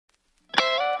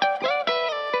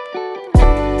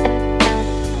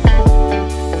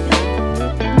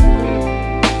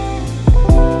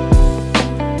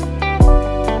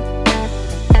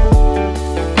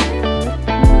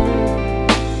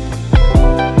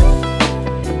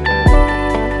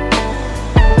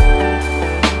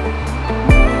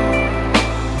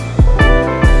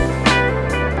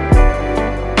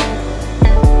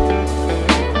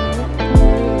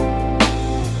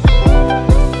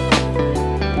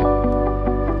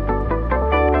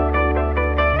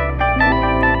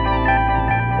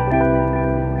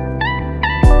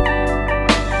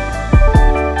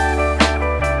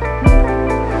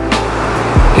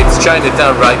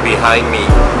Chinatown right behind me.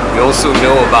 We also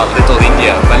know about Little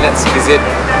India, but let's visit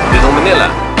Little Manila.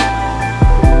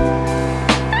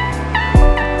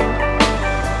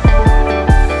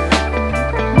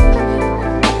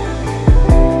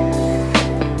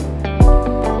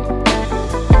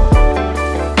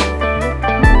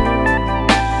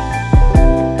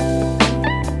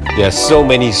 There are so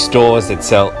many stores that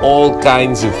sell all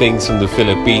kinds of things from the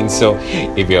Philippines, so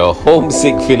if you're a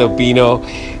homesick Filipino,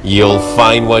 you'll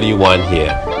find what you want here.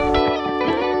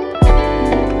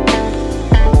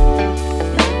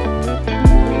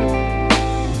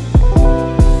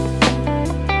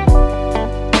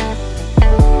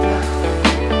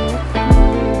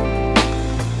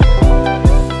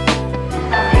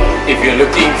 If you're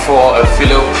looking for a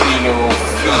Filipino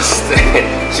feast,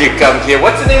 you come here.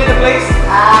 What's the name of the place?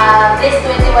 Place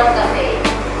 21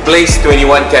 Cafe. Place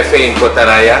 21 Cafe in Kota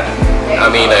Raya. I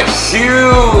mean, a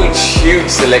huge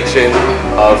selection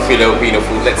of Filipino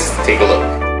food. Let's take a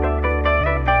look.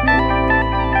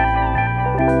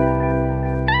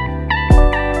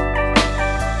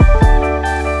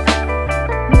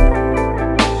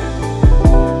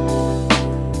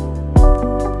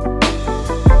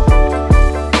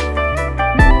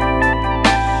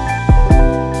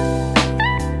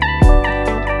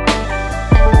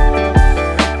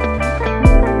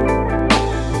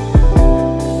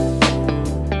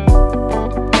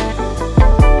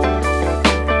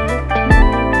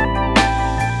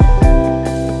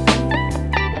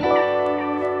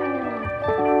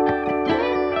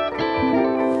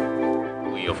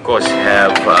 Of course,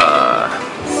 have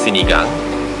sinigang,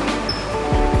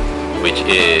 which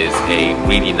is a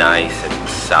really nice and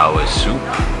sour soup.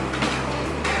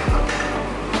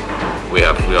 We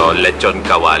have your lechon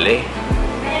kawale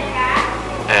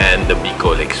and the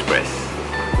Bicol Express.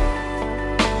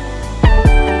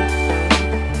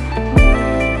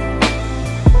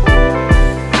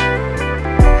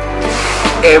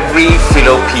 Every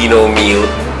Filipino meal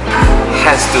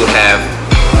has to have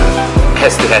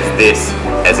this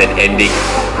as an ending.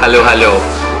 Hello, hello.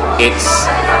 It's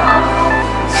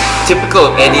typical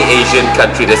of any Asian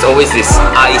country. There's always this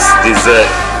ice dessert.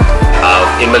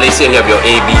 In Malaysia, you have your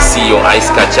ABC or ice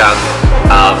kacang.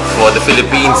 For the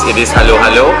Philippines, it is halo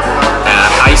halo.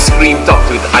 Ice cream topped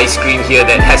with ice cream here.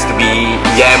 That has to be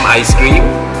yam ice cream.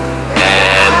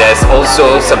 And there's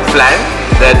also some flan.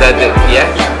 The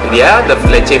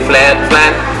leche flan.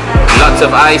 Lots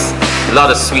of ice. A lot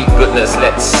of sweet goodness.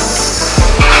 Let's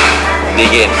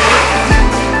dig in.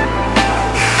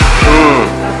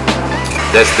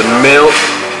 There's the milk,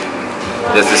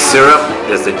 there's the syrup,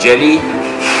 there's the jelly.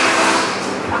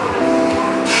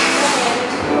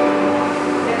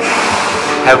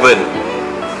 Heaven.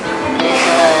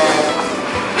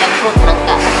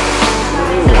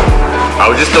 I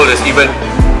was just told there's even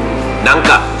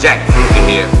nangka, jackfruit in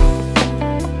here.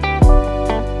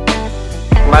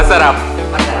 Masarap.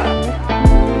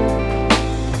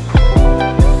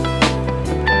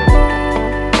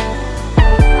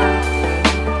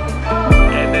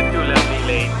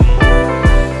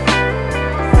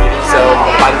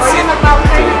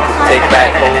 Take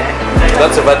back home.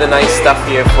 Lots of other nice stuff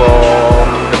here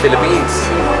from the Philippines.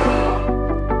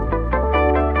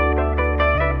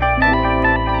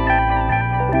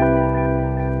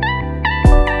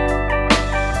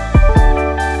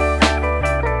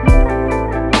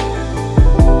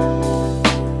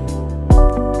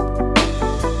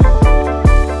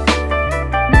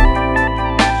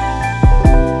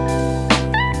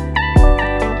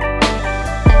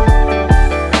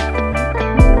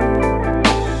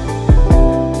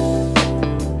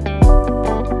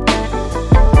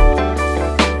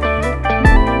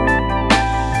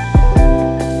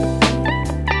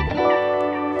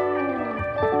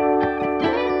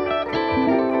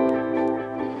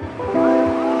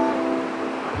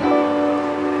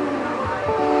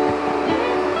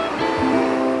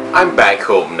 I'm back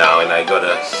home now and I got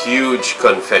a huge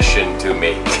confession to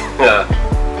make.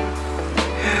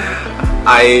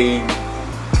 I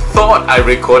thought I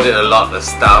recorded a lot of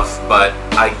stuff, but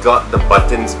I got the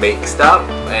buttons mixed up,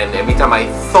 and every time I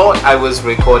thought I was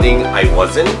recording, I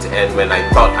wasn't, and when I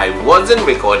thought I wasn't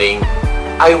recording,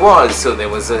 I was. So there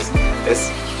was there's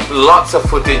lots of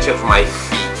footage of my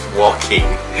feet walking.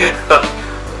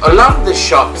 A lot of the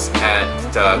shops at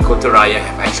Kota Raya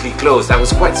have actually closed. I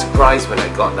was quite surprised when I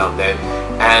got down there,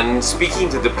 and speaking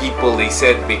to the people, they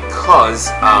said because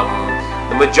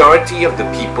the majority of the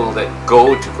people that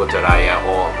go to Kota Raya,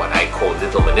 or what I call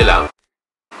Little Manila,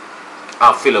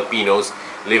 are Filipinos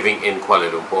living in Kuala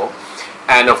Lumpur,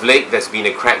 And of late, there's been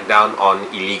a crackdown on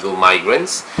illegal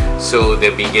migrants. So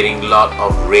they've been getting a lot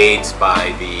of raids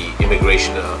by the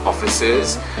immigration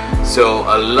officers. So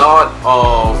a lot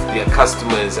of their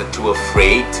customers are too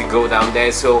afraid to go down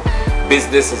there. So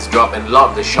business has dropped and a lot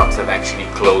of the shops have actually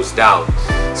closed down.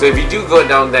 So if you do go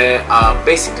down there,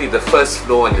 basically the first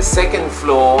floor and the second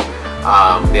floor,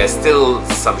 there are still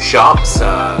some shops.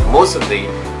 Most of the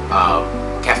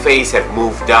cafes have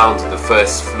moved down to the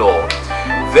first floor.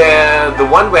 The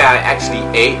one where I actually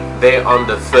ate, they're on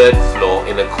the third floor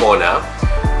in a corner.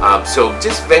 So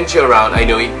just venture around. I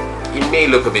know it may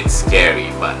look a bit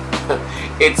scary, but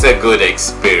it's a good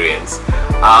experience.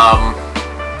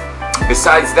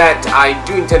 Besides that, I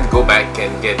do intend to go back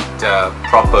and get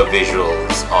proper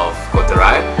visuals of Kota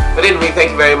Raya. But anyway,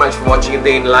 thank you very much for watching A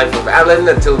Day in the Life of Alan.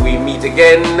 Until we meet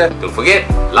again, don't forget,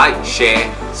 like, share,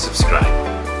 subscribe.